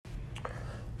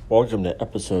Welcome to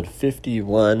episode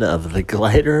 51 of the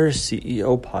Glider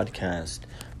CEO podcast,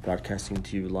 broadcasting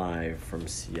to you live from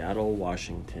Seattle,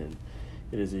 Washington.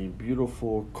 It is a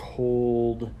beautiful,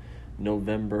 cold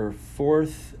November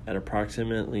 4th at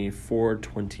approximately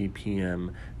 4:20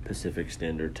 p.m. Pacific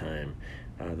Standard Time.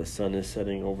 The sun is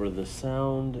setting over the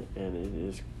sound, and it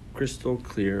is crystal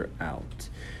clear out.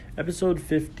 Episode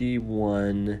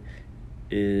 51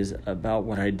 is about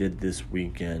what I did this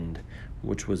weekend,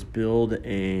 which was build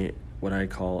what I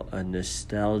call a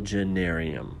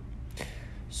nostalgianarium.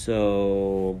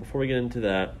 So before we get into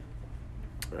that,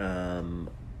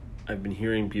 I've been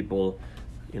hearing people,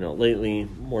 lately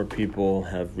more people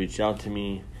have reached out to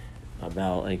me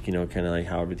about kind of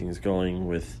how everything's going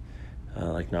with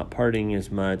not partying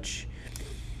as much.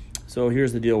 So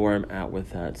here's the deal where I'm at with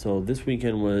that. So this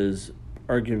weekend was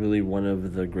arguably one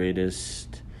of the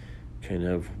greatest kind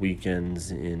of weekends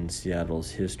in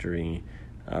Seattle's history.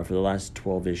 For the last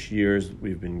 12-ish years,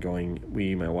 we've been going,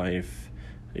 my wife,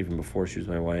 even before she was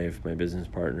my wife, my business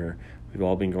partner, we've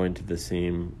all been going to the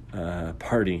same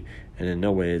party, and in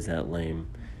no way is that lame.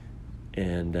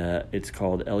 And it's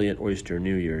called Elliott Oyster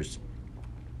New Year's.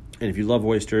 And if you love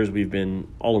oysters, we've been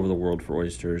all over the world for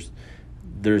oysters.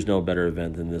 There's no better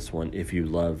event than this one if you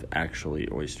love actually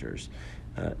oysters.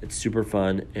 It's super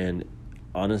fun, and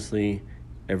honestly,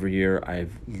 every year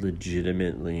I've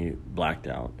legitimately blacked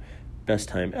out. Best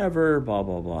time ever, blah,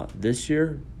 blah, blah. This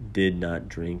year, did not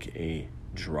drink a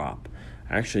drop.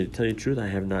 Actually, to tell you the truth, I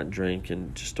have not drank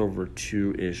in just over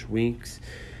 2-ish weeks.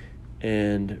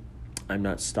 And I'm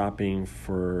not stopping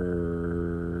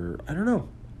for, I don't know.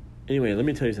 Anyway, let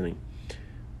me tell you something.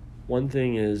 One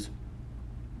thing is,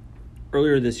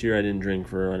 earlier this year, I didn't drink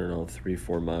for,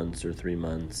 3-4 months or 3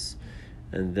 months.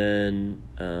 And then,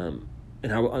 to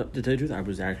tell you the truth, I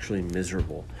was actually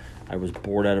miserable. I was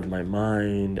bored out of my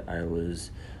mind. I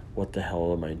was, what the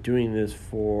hell am I doing this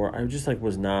for? I just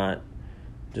was not,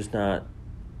 I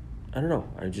don't know.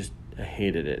 I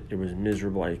hated it. It was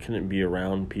miserable. I couldn't be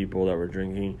around people that were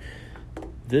drinking.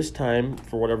 This time,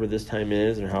 for whatever this time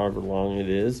is or however long it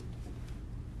is,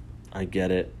 I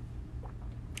get it.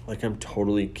 I'm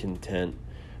totally content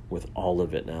with all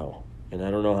of it now. And I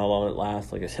don't know how long it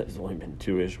lasts. Like I said, it's only been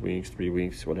 2-ish weeks, 3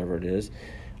 weeks, whatever it is.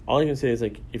 All I can say is,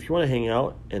 if you want to hang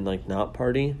out and, not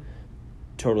party,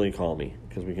 totally call me,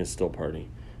 because we can still party,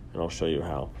 and I'll show you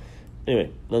how. Anyway,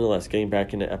 nonetheless, getting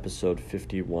back into episode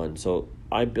 51. So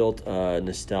I built a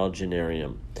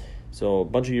nostalgianarium. So a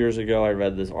bunch of years ago, I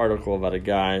read this article about a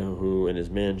guy who, in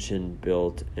his mansion,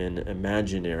 built an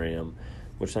Imaginarium,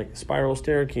 which spiral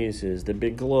staircases, the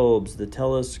big globes, the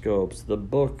telescopes, the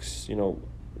books,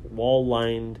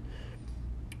 wall-lined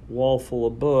wall full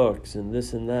of books and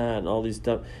this and that and all these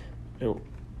stuff. And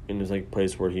there's a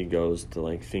place where he goes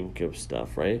to think of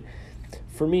stuff, right?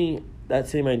 For me, that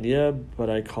same idea, but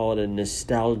I call it a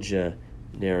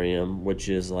nostalgianarium, which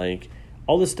is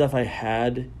all the stuff I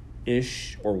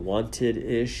had-ish or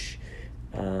wanted-ish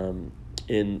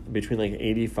in between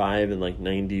 85 and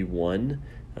 91.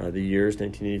 The years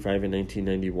 1985 and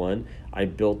 1991, I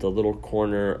built a little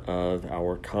corner of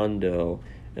our condo,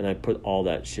 and I put all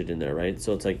that shit in there, right?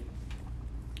 So it's the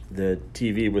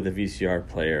TV with a VCR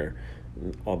player,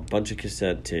 a bunch of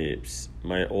cassette tapes,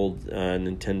 my old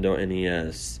Nintendo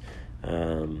NES,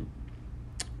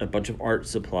 a bunch of art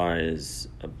supplies,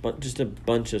 just a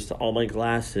bunch of stuff, all my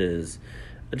glasses,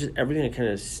 just everything that kind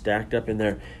of stacked up in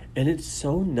there. And it's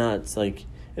so nuts, and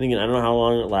again, I don't know how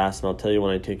long it lasts, and I'll tell you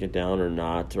when I take it down or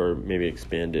not, or maybe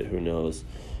expand it, who knows.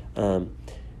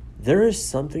 There is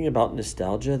something about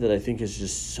nostalgia that I think is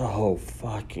just so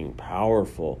fucking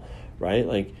powerful, right?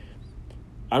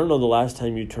 I don't know the last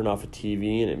time you turn off a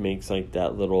TV and it makes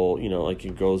that little,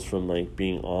 it goes from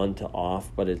being on to off,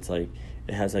 but it's it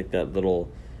has that little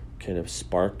kind of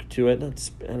spark to it. I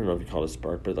don't know if you call it a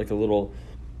spark, but a little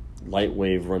light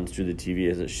wave runs through the TV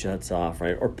as it shuts off,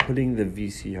 right? Or putting the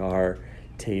VCR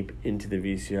tape into the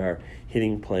VCR,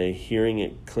 hitting play, hearing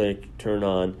it click, turn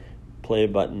on, play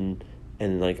button,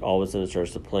 and all of a sudden it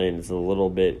starts to play, and it's a little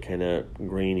bit kind of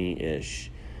grainy-ish,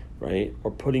 right?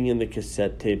 Or putting in the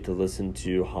cassette tape to listen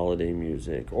to holiday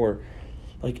music, or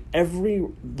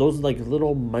those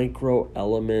little micro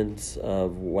elements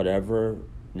of whatever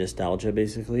nostalgia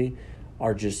basically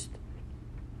are just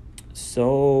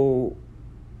so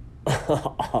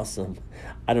awesome.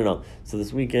 I don't know. So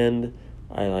this weekend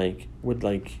I would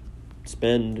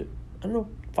spend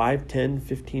 5, 10,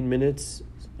 15 minutes,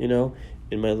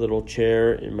 in my little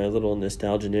chair, in my little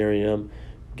nostalgianarium,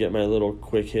 get my little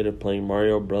quick hit of playing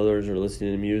Mario Brothers or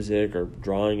listening to music or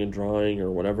drawing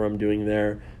or whatever I'm doing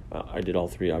there. I did all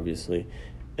three, obviously.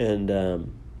 And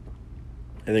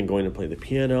and then going to play the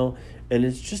piano. And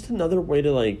it's just another way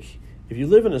to, like, if you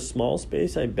live in a small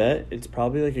space, I bet it's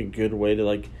probably like a good way to,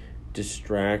 like,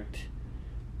 distract,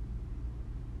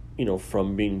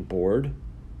 from being bored,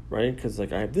 right? Because,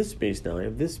 like, I have this space now,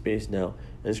 and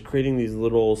it's creating these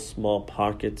little small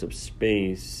pockets of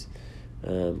space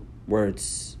where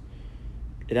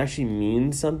it actually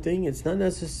means something. It's not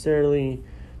necessarily,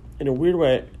 in a weird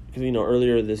way, because,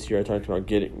 earlier this year I talked about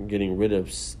getting rid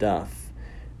of stuff,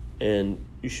 and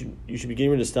you should be getting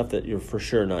rid of stuff that you're for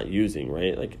sure not using,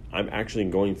 right? Like, I'm actually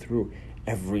going through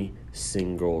every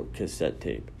single cassette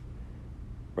tape,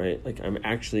 right? Like, I'm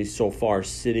actually so far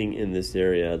sitting in this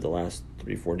area the last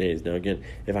 3-4 days. Now, again,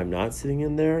 if I'm not sitting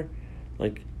in there,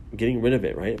 like, getting rid of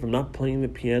it, right? If I'm not playing the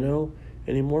piano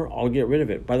anymore, I'll get rid of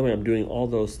it. By the way, I'm doing all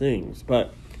those things.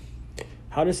 But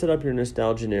how to set up your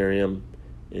Nostalginarium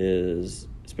is,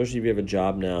 especially if you have a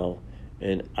job now,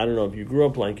 and I don't know if you grew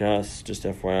up like us, just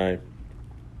FYI,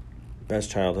 best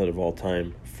childhood of all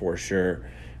time, for sure.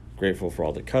 Grateful for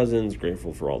all the cousins,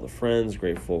 grateful for all the friends,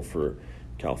 grateful for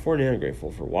California,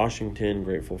 grateful for Washington,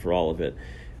 grateful for all of it.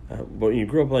 But when you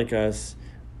grew up like us,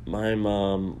 my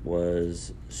mom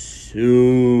was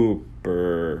super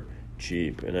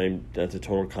cheap, and that's a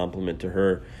total compliment to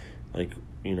her. Like,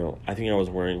 I think I was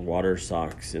wearing water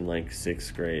socks in, like,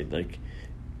 6th grade. Like,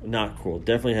 not cool.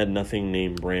 Definitely had nothing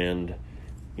name brand,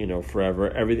 forever.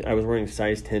 Everything. I was wearing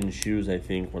size 10 shoes, I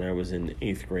think, when I was in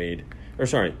 8th grade. Or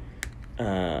sorry,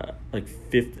 like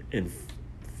 4th,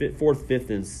 5th,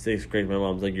 and 6th grade. My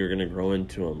mom's like, you're going to grow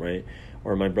into them, right?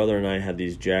 Or my brother and I had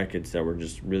these jackets that were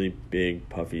just really big,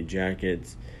 puffy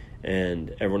jackets.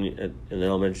 And everyone in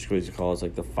elementary school used to call us,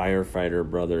 like, the firefighter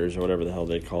brothers or whatever the hell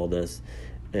they called us.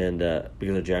 And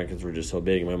because the jackets were just so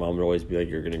big, my mom would always be like,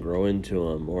 you're going to grow into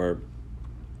them. Or,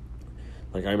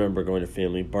 like, I remember going to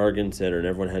Family Bargain Center and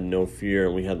everyone had No Fear,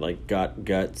 and we had, like, Got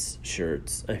Guts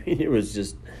shirts. I mean, I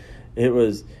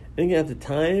think at the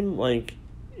time, like,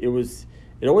 it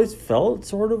always felt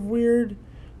sort of weird,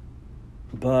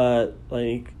 but,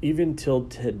 like, even till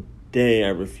today, I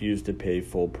refuse to pay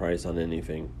full price on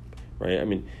anything, right? I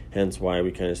mean, hence why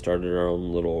we kind of started our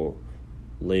own little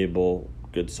label,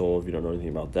 Good Soul, if you don't know anything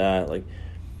about that.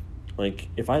 Like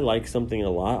if I like something a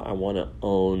lot, I want to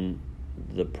own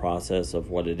the process of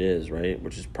what it is, right?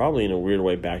 Which is probably in a weird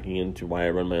way backing into why I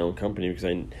run my own company, because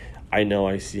I know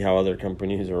I see how other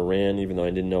companies are ran, even though I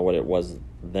didn't know what it was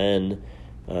then.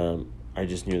 I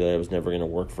just knew that it was never going to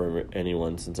work for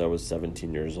anyone since I was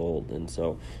 17 years old, and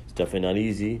so it's definitely not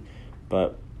easy.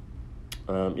 But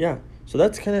yeah, so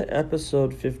that's kind of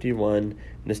episode 51,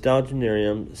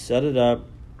 Nostalginarium. Set it up.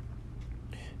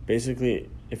 Basically,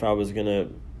 if I was going to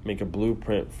make a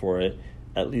blueprint for it,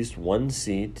 at least one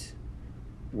seat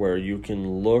where you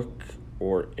can look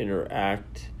or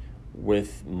interact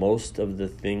with most of the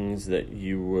things that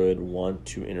you would want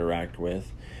to interact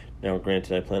with. Now,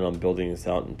 granted, I plan on building this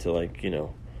out into, like, a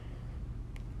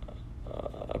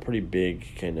pretty big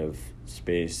kind of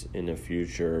space in a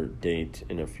future date,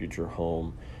 in a future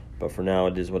home. But for now,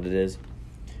 it is what it is.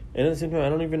 And at the same time, I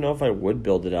don't even know if I would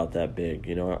build it out that big.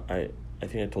 I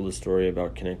think I told a story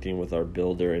about connecting with our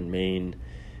builder in Maine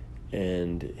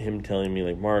and him telling me,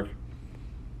 like, Mark,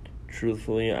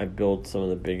 truthfully, I built some of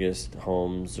the biggest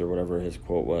homes, or whatever his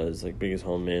quote was, like biggest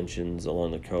home mansions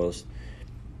along the coast.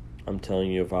 I'm telling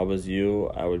you, if I was you,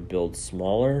 I would build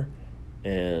smaller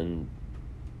and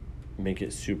make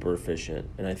it super efficient.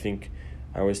 And I think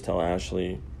I always tell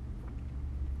Ashley,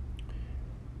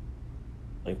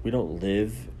 like, we don't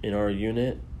live in our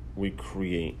unit, we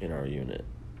create in our unit.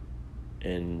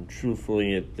 And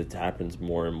truthfully, it happens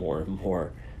more and more and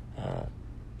more.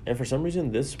 And for some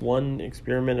reason, this one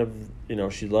experiment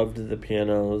of, she loved the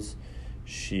pianos.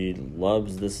 She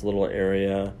loves this little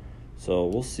area. So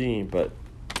we'll see. But,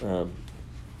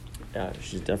 yeah,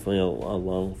 she's definitely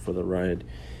along for the ride.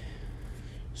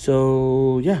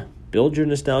 So, yeah, build your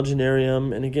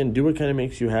Nostalginarium. And, again, do what kind of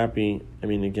makes you happy. I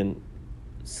mean, again,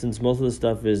 since most of the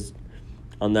stuff is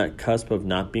on that cusp of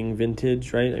not being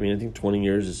vintage, right? I mean, I think 20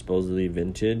 years is supposedly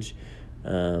vintage.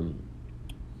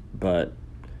 But,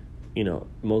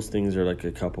 most things are like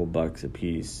a couple bucks a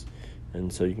piece.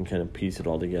 And so you can kind of piece it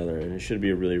all together. And it should be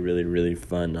a really, really, really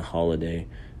fun holiday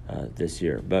this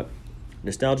year. But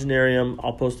Nostalginarium,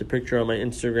 I'll post a picture on my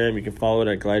Instagram. You can follow it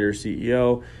at Glider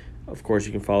CEO. Of course,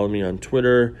 you can follow me on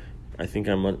Twitter. I think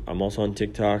I'm also on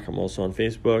TikTok. I'm also on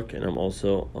Facebook. And I'm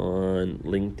also on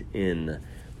LinkedIn.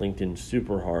 LinkedIn's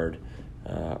super hard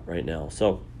right now.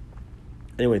 So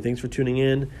anyway, thanks for tuning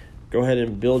in. Go ahead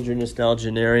and build your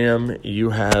Nostalginarium.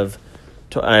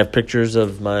 I have pictures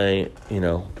of my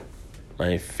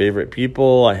favorite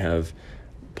people. I have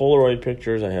Polaroid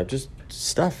pictures. I have just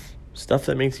stuff. stuff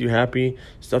that makes you happy,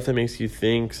 stuff that makes you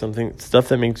think, stuff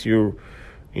that makes you,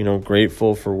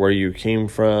 grateful for where you came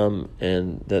from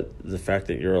and that the fact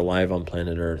that you're alive on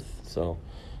planet Earth. So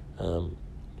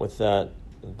with that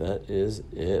is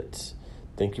it.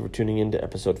 Thank you for tuning in to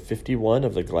episode 51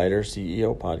 of the Glider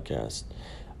CEO podcast.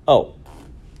 Oh,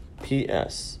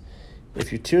 P.S.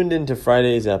 If you tuned into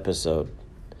Friday's episode,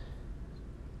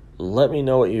 let me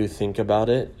know what you think about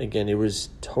it. Again, it was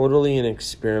totally an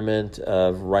experiment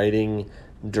of writing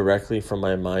directly from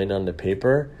my mind onto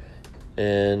paper,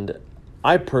 and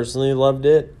I personally loved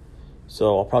it,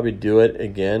 so I'll probably do it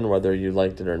again, whether you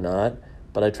liked it or not,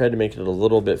 but I tried to make it a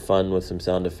little bit fun with some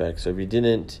sound effects. So if you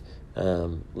didn't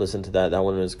listen to that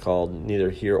one was called Neither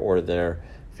Here or There.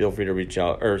 Feel free to reach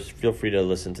out, or feel free to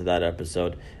listen to that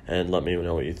episode and let me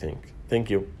know what you think. Thank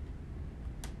you.